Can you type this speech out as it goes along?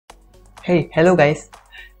Hey, hello guys.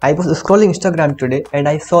 I was scrolling Instagram today and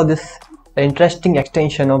I saw this interesting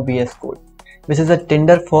extension of VSCode, which is a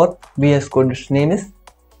Tinder for VSCode. Its name is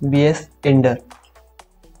VSinder.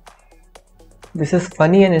 This is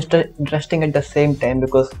funny and interesting at the same time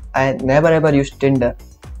because I never ever used Tinder,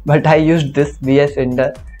 but I used this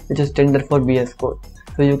VSinder, which is Tinder for VSCode.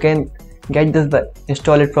 So you can get this,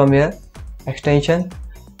 install it from here, extension.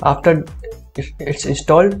 After it's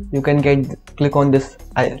installed, you can click on this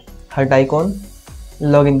heart icon,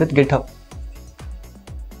 log in with GitHub,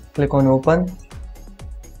 click on open.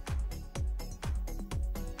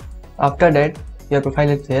 After that, your profile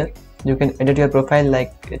is here. You can edit your profile,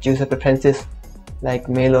 like choose your preferences like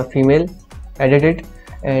male or female, edit it,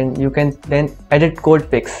 and you can then edit code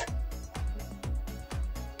pics.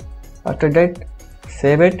 After that,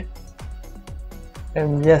 save it,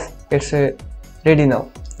 and yes, it's ready now.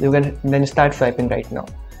 You can then start swiping right now.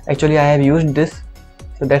 Actually, I have used this,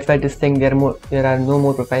 so that's why this thing there are no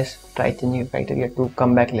more profiles. Try changing criteria to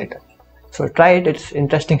come back later. So try it. It's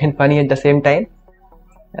interesting and funny at the same time.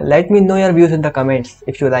 Let me know your views in the comments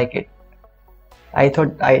if you like it. I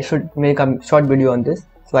thought I should make a short video on this,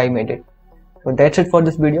 so I made it. So that's it for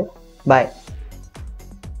this video. Bye.